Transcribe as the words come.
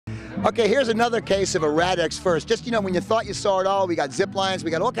Okay, here's another case of a Rad-X first. Just, you know, when you thought you saw it all, we got zip lines,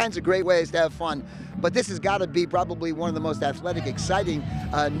 we got all kinds of great ways to have fun. But this has got to be probably one of the most athletic, exciting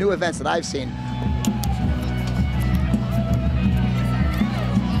new events that I've seen.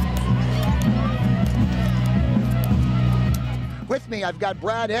 With me, I've got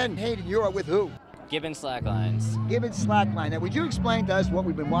Brad and Hayden. You are with who? Gibbons Slacklines. Gibbons Slackline. Now, would you explain to us what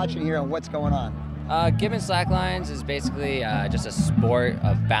we've been watching here and what's going on? Gibbons Slacklines is basically just a sport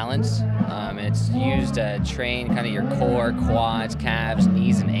of balance. And it's used to train kind of your core, quads, calves,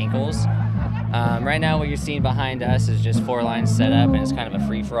 knees, and ankles. Right now, what you're seeing behind us is just 4 lines set up, and it's kind of a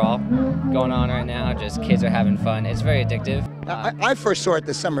free-for-all going on right now. Just kids are having fun. It's very addictive. I first saw it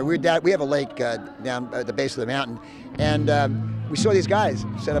this summer. We have a lake down at the base of the mountain, and we saw these guys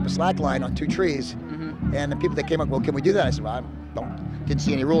set up a slack line on 2 trees. And the people that came up, well, can we do that? I said, well, didn't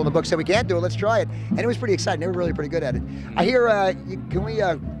see any rule in the book said we can't do it. Let's try it. And it was pretty exciting. They were really pretty good at it. I hear, can we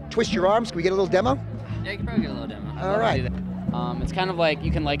twist your arms? Can we get a little demo? Yeah, you can probably get a little demo. All right. It's kind of like,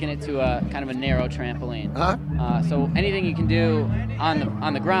 you can liken it to a kind of a narrow trampoline. So anything you can do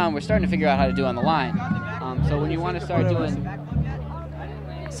on the ground, we're starting to figure out how to do on the line. So when you want to start doing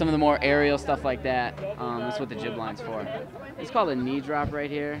some of the more aerial stuff like that, that's what the jib line's for. It's called a knee drop right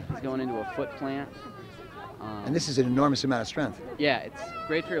here. It's going into a foot plant. And this is an enormous amount of strength. Yeah, it's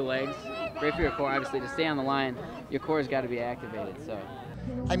great for your legs, great for your core. Obviously, to stay on the line, your core's got to be activated. So,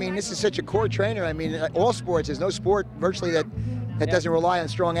 I mean, this is such a core trainer. I mean, all sports, there's no sport virtually that doesn't rely on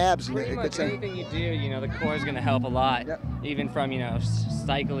strong abs. Pretty much anything you do, you know, the core is going to help a lot. Yep. Even from, you know,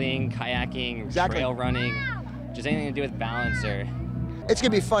 cycling, kayaking, Exactly. trail running, just anything to do with balance or. It's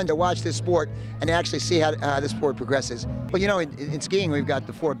going to be fun to watch this sport and actually see how this sport progresses. But you know, in skiing, we've got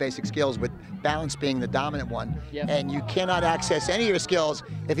the 4 basic skills, with balance being the dominant one. Yep. And you cannot access any of your skills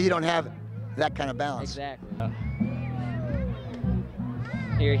if you don't have that kind of balance. exactly.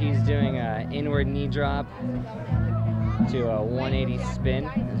 Here he's doing an inward knee drop to a 180 spin.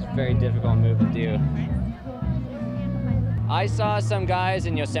 It's a very difficult move to do. I saw some guys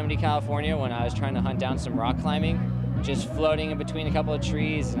in Yosemite, California when I was trying to hunt down some rock climbing, just floating in between a couple of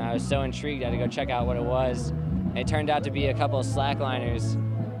trees, and I was so intrigued I had to go check out what it was. And it turned out to be a couple of slackliners,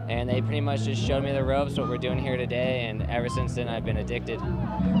 and they pretty much just showed me the ropes, what we're doing here today, and ever since then I've been addicted.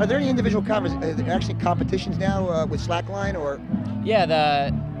 Are there any individual actually competitions now with slackline, or? Yeah,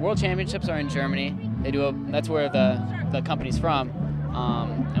 the World Championships are in Germany. That's where the company's from,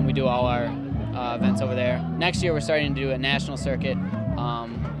 and we do all our events over there. Next year we're starting to do a national circuit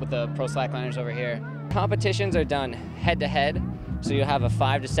with the pro slackliners over here. Competitions are done head-to-head, so you'll have a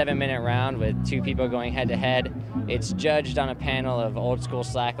 5 to 7 minute round with 2 people going head-to-head. It's judged on a panel of old-school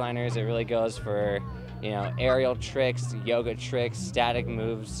slackliners. It really goes for, you know, aerial tricks, yoga tricks, static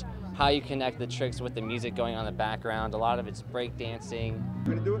moves, how you connect the tricks with the music going on in the background. A lot of it's break dancing.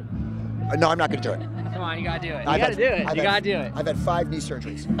 You gonna do it? No, I'm not gonna do it. Come on, you gotta do it. I've had 5 knee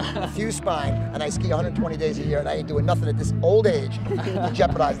surgeries, a few spine, and I ski 120 days a year, and I ain't doing nothing at this old age to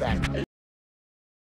jeopardize that.